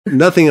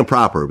Nothing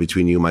improper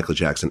between you and Michael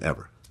Jackson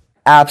ever?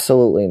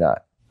 Absolutely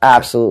not.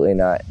 Absolutely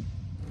not.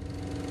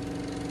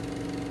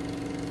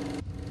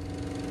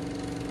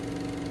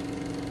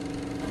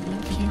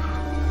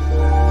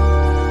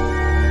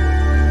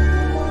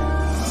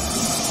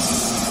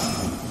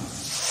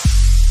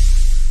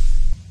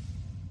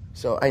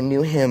 So I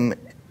knew him,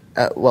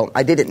 well,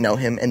 I didn't know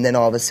him, and then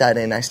all of a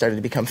sudden I started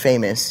to become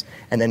famous,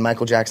 and then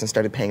Michael Jackson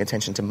started paying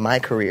attention to my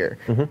career,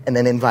 and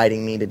then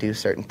inviting me to do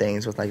certain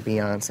things with like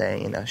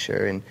Beyonce and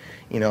Usher and,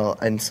 you know,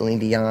 and Celine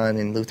Dion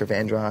and Luther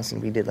Vandross,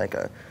 and we did like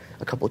a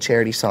couple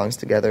charity songs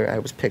together. I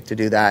was picked to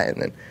do that,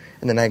 and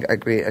then I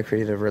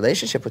created a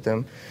relationship with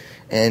him.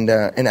 And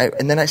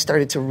then I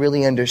started to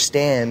really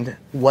understand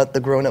what the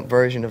grown-up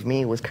version of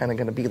me was kind of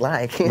going to be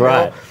like. You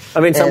know? I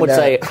mean, some would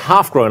say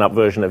half grown-up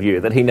version of you,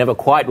 that he never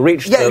quite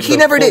reached he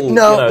never full, did.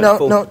 No,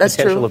 full that's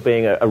potential true. of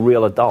being a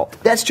real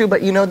adult. That's true,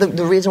 but you know,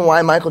 the reason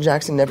why Michael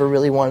Jackson never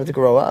really wanted to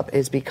grow up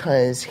is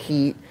because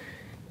he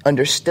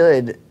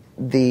understood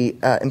the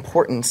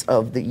importance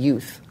of the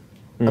youth,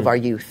 of our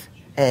youth,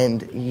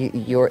 and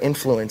your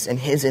influence and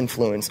his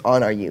influence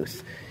on our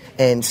youth,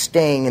 and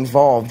staying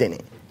involved in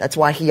it. That's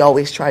why he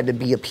always tried to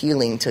be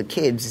appealing to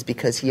kids, is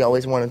because he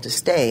always wanted to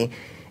stay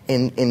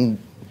in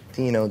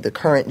you know, the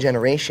current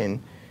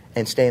generation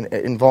and stay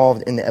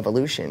involved in the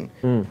evolution,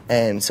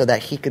 and so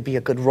that he could be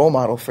a good role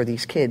model for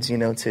these kids, you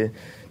know, to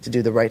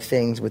do the right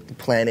things with the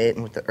planet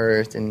and with the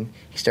earth. And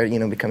he started, you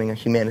know, becoming a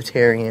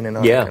humanitarian and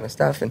all that kind of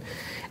stuff.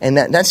 And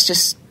that's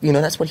just, you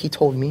know, that's what he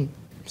told me.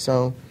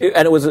 So,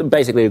 and it was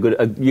basically a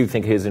good. You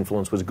think his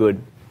influence was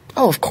good?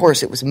 Oh, of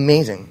course, it was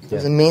amazing. It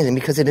was amazing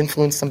because it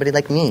influenced somebody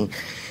like me,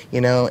 you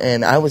know.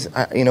 And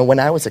you know, when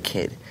I was a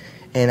kid,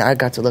 and I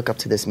got to look up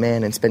to this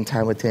man and spend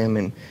time with him,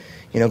 and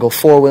you know, go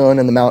four-wheeling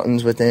in the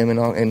mountains with him,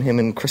 and him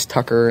and Chris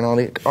Tucker and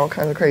all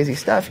kinds of crazy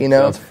stuff, you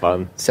know. That's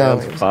fun. So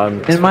that's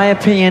fun. In my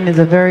opinion, it's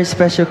a very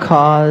special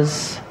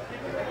cause,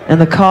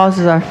 and the cause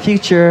is our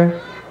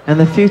future, and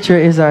the future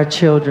is our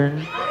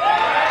children.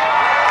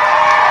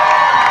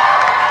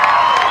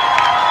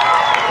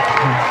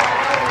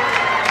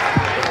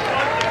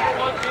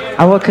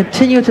 I will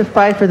continue to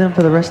fight for them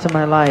for the rest of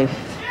my life.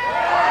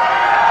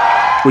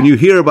 When you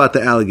hear about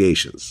the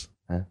allegations,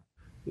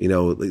 you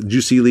know, did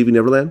you see Leaving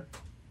Neverland?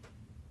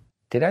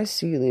 Did I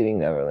see Leaving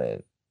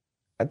Neverland?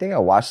 I think I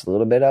watched a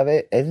little bit of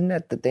it. Isn't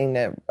that the thing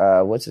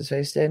that, what's his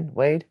face did?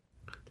 Wade?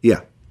 Yeah.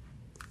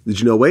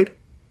 Did you know Wade?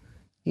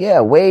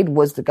 Yeah, Wade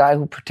was the guy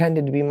who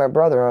pretended to be my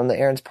brother on the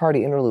Aaron's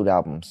Party interlude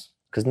albums.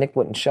 Because Nick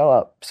wouldn't show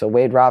up. So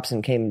Wade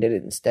Robson came and did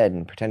it instead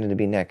and pretended to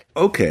be Nick.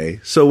 Okay.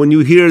 So when you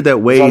hear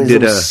that Wade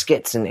did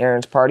skits in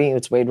Aaron's Party,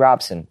 it's Wade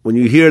Robson. When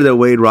you hear that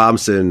Wade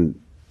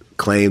Robson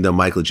claimed that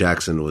Michael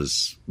Jackson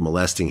was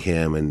molesting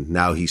him and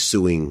now he's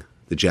suing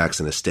the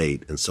Jackson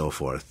estate and so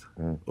forth,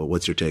 well,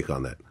 what's your take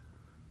on that?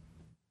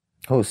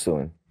 Who's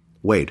suing?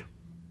 Wade.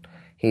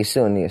 He's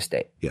suing the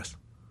estate. Yes.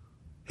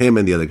 Him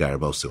and the other guy are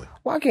both suing.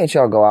 Why can't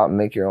y'all go out and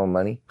make your own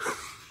money?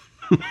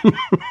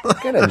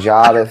 Get a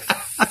job at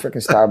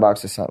freaking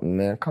Starbucks or something,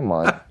 man. Come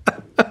on.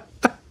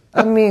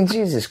 I mean,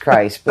 Jesus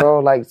Christ, bro.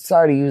 Like,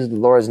 sorry to use the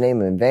Lord's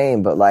name in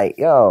vain, but like,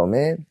 yo,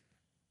 man.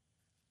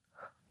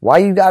 Why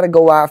you gotta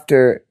go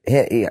after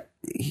him?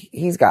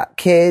 He's got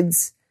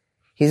kids.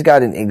 He's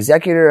got an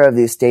executor of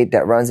the estate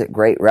that runs it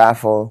great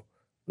raffle.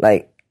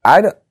 Like,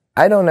 I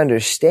don't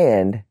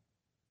understand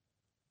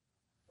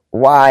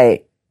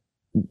why.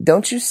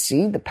 Don't you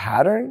see the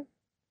pattern?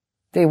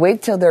 They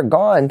wait till they're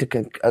gone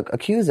to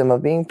accuse them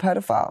of being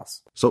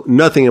pedophiles. So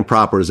nothing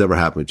improper has ever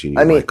happened to you,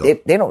 I mean, Michael.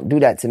 they don't do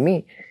that to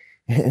me.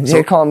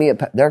 They're calling me a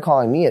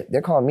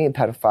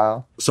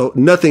pedophile. So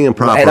nothing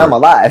improper. And I'm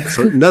alive.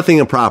 So nothing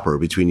improper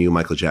between you and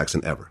Michael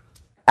Jackson ever.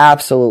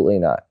 Absolutely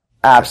not.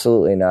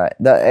 Absolutely not.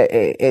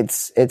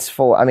 It's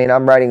full. I mean,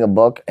 I'm writing a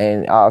book,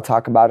 and I'll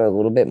talk about it a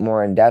little bit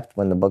more in depth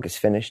when the book is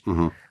finished.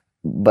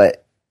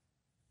 But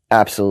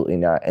absolutely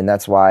not, and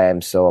that's why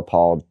I'm so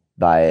appalled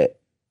by it.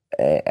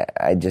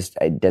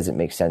 It doesn't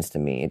make sense to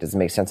me. It doesn't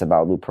make sense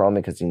about Lou Pearlman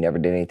because he never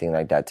did anything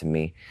like that to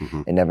me.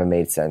 It never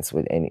made sense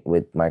with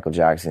Michael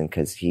Jackson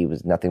because he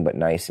was nothing but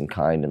nice and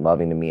kind and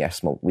loving to me. I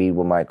smoked weed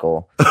with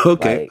Michael.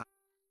 Okay.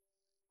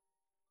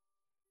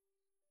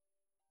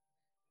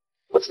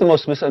 What's the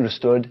most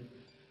misunderstood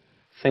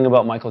thing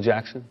about Michael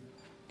Jackson,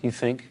 do you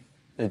think?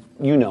 That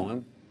you know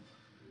him?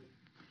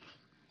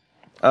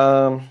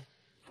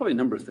 Probably a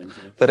number of things.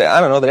 That I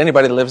don't know, that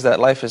anybody that lives that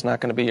life is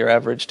not going to be your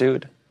average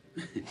dude.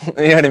 You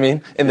know what I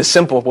mean? In the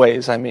simple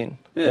ways, I mean.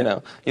 You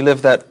know, you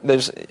live that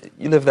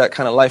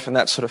kind of life and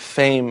that sort of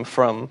fame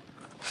from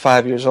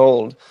 5 years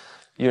old.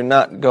 You're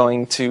not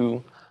going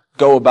to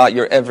go about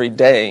your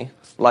everyday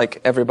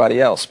like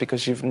everybody else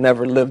because you've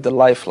never lived a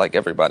life like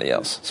everybody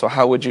else. So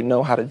how would you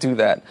know how to do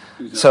that?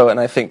 So, and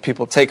I think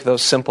people take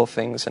those simple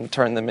things and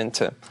turn them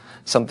into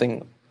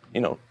something,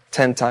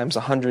 10 times,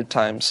 100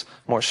 times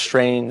more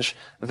strange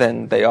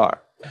than they are.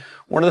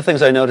 One of the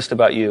things I noticed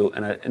about you,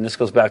 and this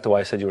goes back to why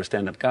I said you were a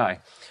stand-up guy,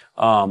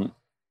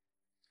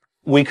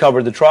 we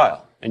covered the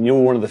trial, and you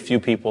were one of the few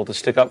people to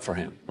stick up for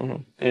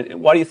him.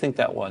 And why do you think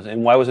that was?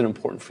 And why was it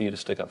important for you to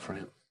stick up for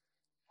him?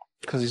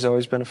 Because he's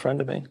always been a friend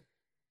to me.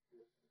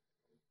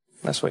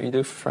 That's what you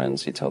do for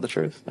friends. You tell the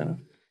truth, you know.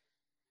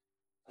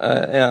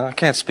 Yeah, I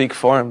can't speak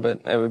for him,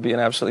 but it would be an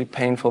absolutely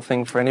painful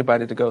thing for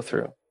anybody to go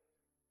through.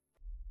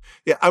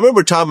 Yeah, I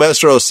remember Tom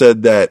Mastro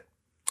said that,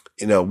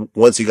 you know,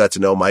 once he got to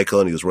know Michael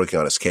and he was working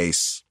on his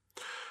case,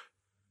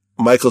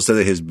 Michael said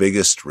that his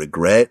biggest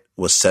regret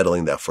was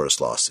settling that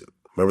first lawsuit.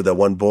 Remember that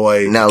one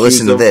boy? Now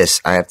listen to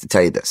this. I have to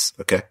tell you this.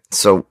 Okay.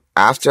 So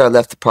after I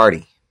left the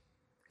party,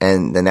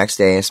 and the next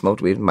day I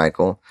smoked weed with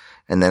Michael,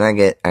 and then I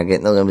get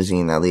in the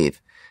limousine and I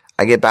leave.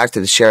 I get back to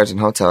the Sheraton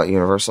Hotel at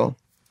Universal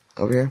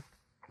over here.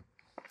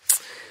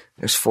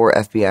 There's 4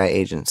 FBI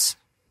agents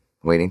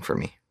waiting for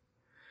me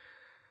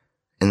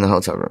in the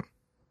hotel room.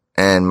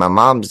 And my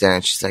mom's there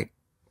and she's like,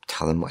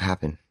 tell them what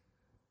happened.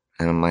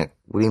 And I'm like,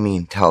 what do you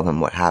mean tell them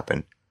what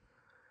happened?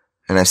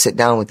 And I sit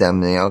down with them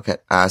and they all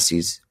ask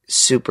these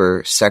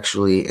super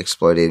sexually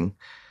exploiting,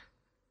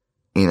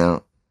 you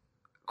know,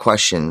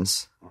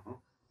 questions,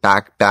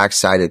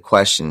 backsided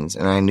questions.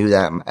 And I knew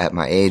that at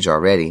my age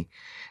already.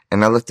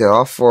 And I looked at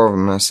all 4 of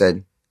them and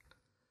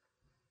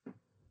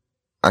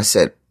I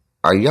said,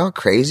 are y'all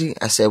crazy?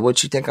 I said,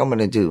 what you think I'm going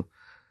to do?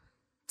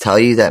 Tell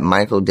you that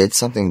Michael did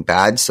something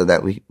bad so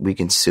that we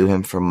can sue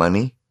him for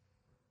money?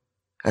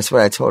 That's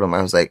what I told him.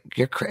 I was like,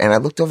 you're crazy. And I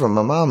looked over at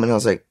my mom and I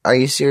was like, are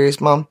you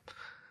serious, Mom?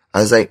 I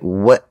was like,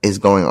 what is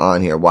going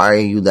on here? Why are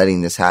you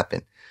letting this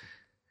happen?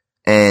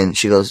 And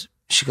she goes,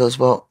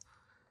 well,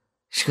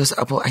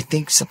 I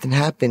think something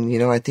happened. You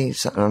know, I think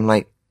something. I'm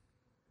like,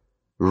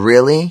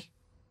 really?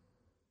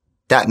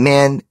 That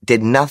man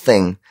did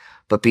nothing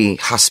but be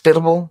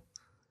hospitable,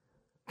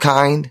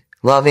 kind,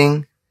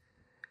 loving,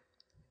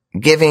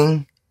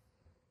 giving,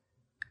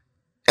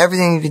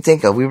 everything you can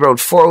think of. We rode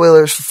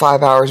 4-wheelers for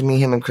 5 hours, me,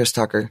 him, and Chris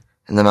Tucker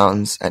in the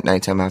mountains at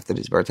nighttime after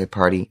his birthday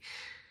party.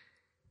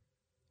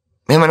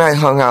 Him and I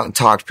hung out and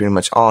talked pretty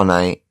much all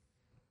night.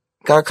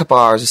 Got a couple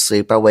hours of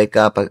sleep. I wake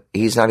up.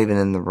 He's not even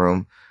in the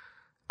room.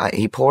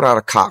 He pulled out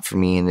a cot for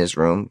me in his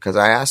room because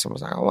I asked him, I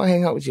was like, I want to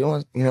hang out with you.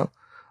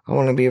 I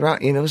want to be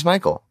around. You know, it was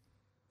Michael.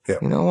 Yeah.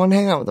 You know, I want to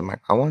hang out with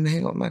Michael. I wanted to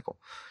hang out with Michael.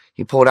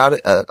 He pulled out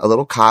a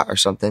little cot or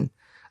something.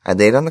 I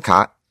laid on the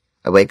cot.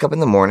 I wake up in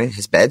the morning.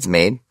 His bed's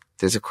made.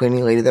 There's a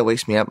cleaning lady that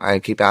wakes me up. I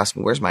keep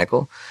asking, where's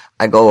Michael?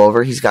 I go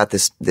over. He's got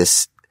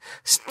this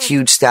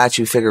huge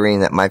statue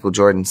figurine that Michael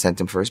Jordan sent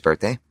him for his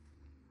birthday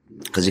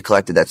because he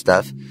collected that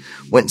stuff.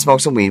 Went and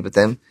smoked some weed with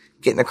him.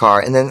 Get in the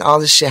car. And then all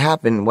this shit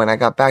happened when I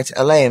got back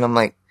to LA. And I'm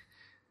like,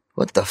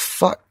 what the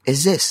fuck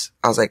is this?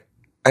 I was like,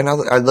 and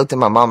I looked at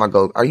my mom. I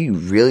go, are you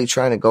really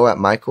trying to go at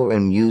Michael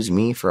and use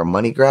me for a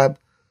money grab?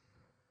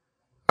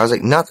 I was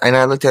like, nothing. And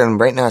I looked at him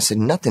right now. I said,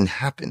 nothing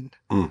happened.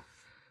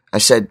 I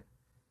said,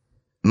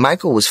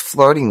 Michael was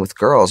flirting with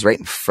girls right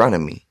in front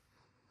of me.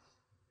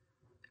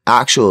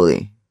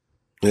 Actually.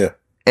 Yeah.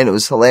 And it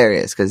was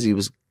hilarious because he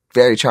was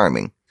very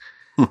charming.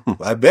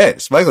 I bet.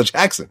 It's Michael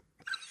Jackson.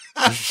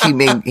 he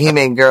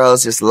made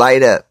girls just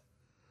light up,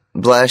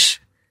 blush.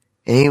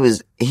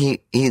 And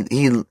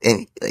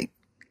and like,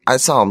 I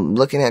saw him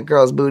looking at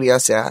girls' booty. I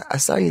said, I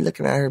saw you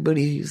looking at her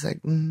booty. He was like,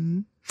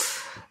 I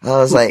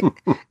was like,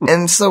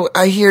 and so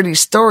I hear these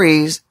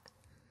stories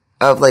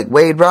of like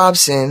Wade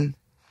Robson.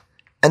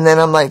 And then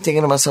I'm like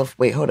thinking to myself,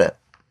 wait, hold up.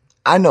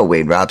 I know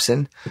Wade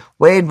Robson.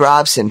 Wade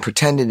Robson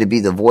pretended to be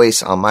the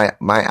voice on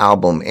my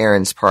album,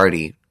 Aaron's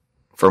Party,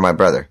 for my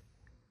brother.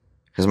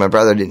 Because my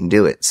brother didn't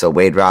do it. So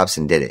Wade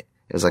Robson did it.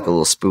 It was like a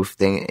little spoof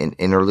thing, an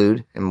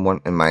interlude in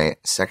my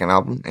second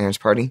album, Aaron's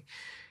Party.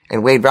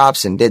 And Wade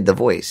Robson did the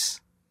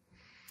voice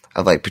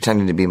of like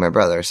pretending to be my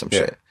brother or some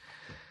shit.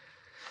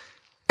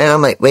 And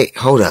I'm like, wait,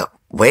 hold up.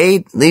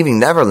 Wade, Leaving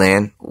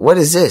Neverland? What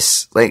is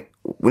this? Like,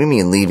 what do you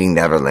mean Leaving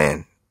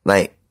Neverland?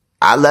 Like,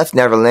 I left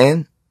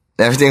Neverland.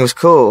 Everything was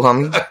cool,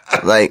 homie.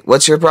 Like,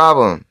 what's your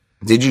problem?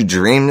 Did you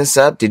dream this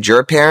up? Did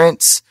your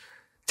parents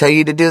tell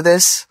you to do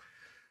this?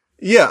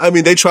 Yeah, I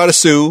mean, they tried to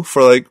sue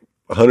for like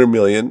 $100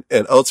 million,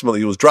 and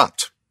ultimately it was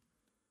dropped.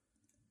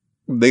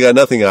 They got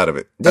nothing out of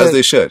it, as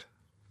they should.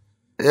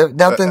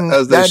 Nothing.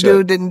 That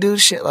dude didn't do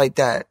shit like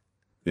that.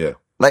 Yeah.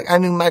 Like, I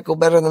knew Michael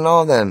better than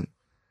all of them.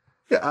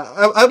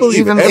 Yeah, I believe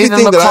even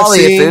everything Macaulay, that I've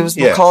seen. If it was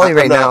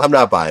Macaulay now, I'm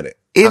not buying it.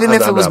 Even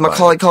if it was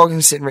Macaulay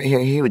Culkin sitting right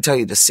here, he would tell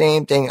you the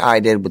same thing I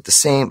did with the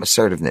same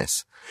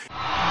assertiveness. Ladies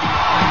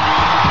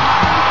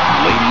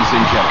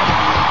and gentlemen,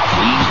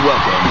 please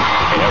welcome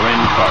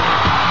Aaron Carter.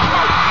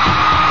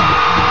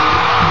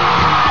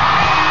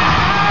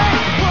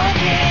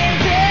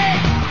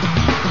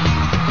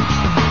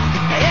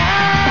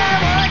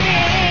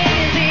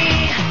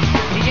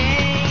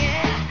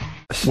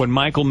 When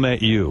Michael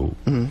met you,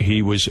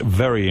 he was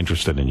very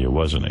interested in you,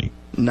 wasn't he?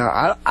 No,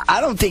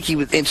 I don't think he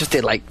was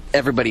interested like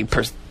everybody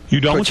you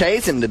don't?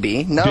 portrays him to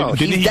be. No,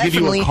 didn't he give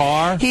you a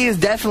car? He is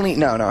definitely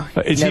no.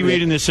 Is he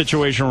reading this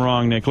situation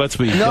wrong, Nick? Let's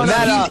be. No.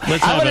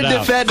 Let's I'm going to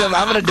defend him.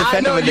 I'm going to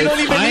defend him. You don't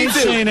even need to.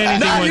 Saying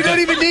anything you don't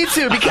even need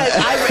to because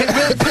it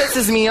really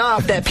pisses me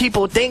off that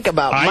people think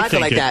about Michael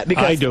like that.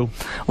 Because I do.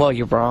 Well,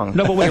 you're wrong.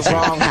 No, but wait. You're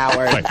wrong,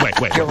 Howard.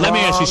 Wait. You're Let me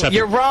ask you something.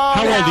 You're wrong.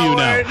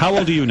 How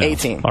old are you now?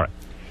 18. All right.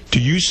 Do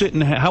you sit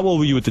and how old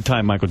were you at the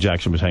time Michael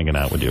Jackson was hanging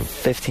out with you?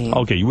 15.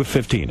 Okay, you were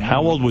 15.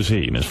 How old was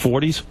he? In his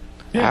 40s?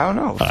 I don't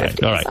know.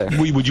 All right.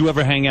 Would you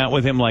ever hang out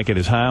with him like at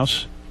his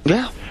house?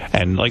 Yeah.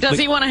 And like, Does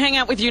he want to hang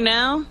out with you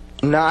now?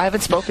 No, I haven't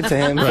spoken to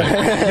him.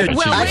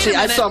 Well, Actually,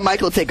 I saw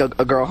Michael take a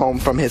girl home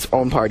from his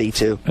own party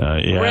too.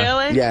 Yeah.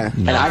 Really? Yeah.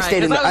 And I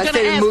stayed in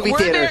the movie theater.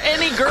 Were there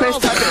any girls?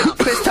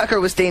 Chris Tucker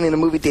was staying in the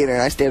movie theater,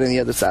 and I stayed on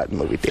the other side of the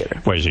movie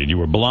theater. Wait a second. You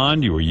were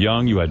blonde. You were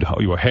young. You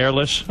were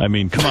hairless. I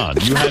mean, come on.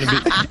 You had to be.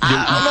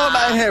 I don't know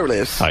about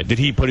hairless. All right, did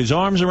he put his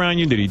arms around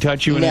you? Did he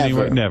touch you in any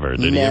way? Never.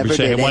 Did he ever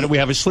say, "Hey, why don't we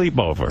have a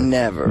sleepover"?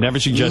 Never.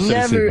 Never suggested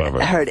a sleepover.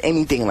 Never heard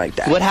anything like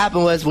that. What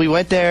happened was we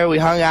went there, we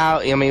hung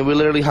out. I mean, we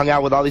literally hung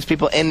out with all these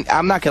people, and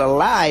I'm not gonna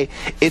lie,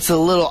 it's a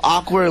little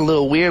awkward, a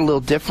little weird, a little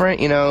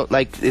different. You know,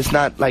 like it's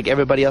not like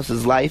everybody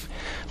else's life.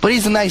 But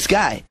he's a nice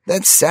guy.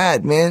 That's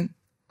sad, man.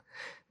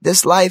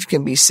 This life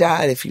can be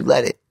sad if you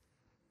let it.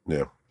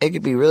 Yeah. It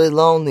could be really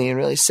lonely and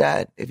really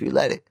sad if you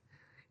let it.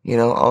 You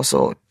know,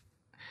 also,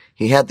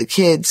 he had the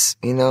kids,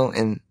 you know,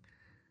 and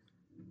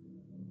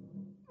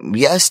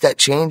yes, that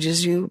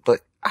changes you, but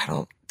I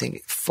don't think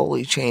it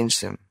fully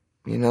changed him,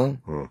 you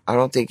know? I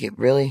don't think it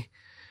really,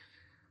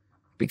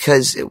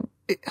 because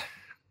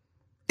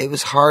it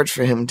was hard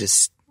for him to,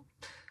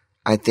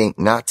 I think,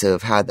 not to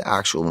have had the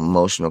actual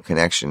emotional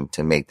connection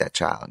to make that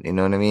child. You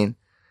know what I mean?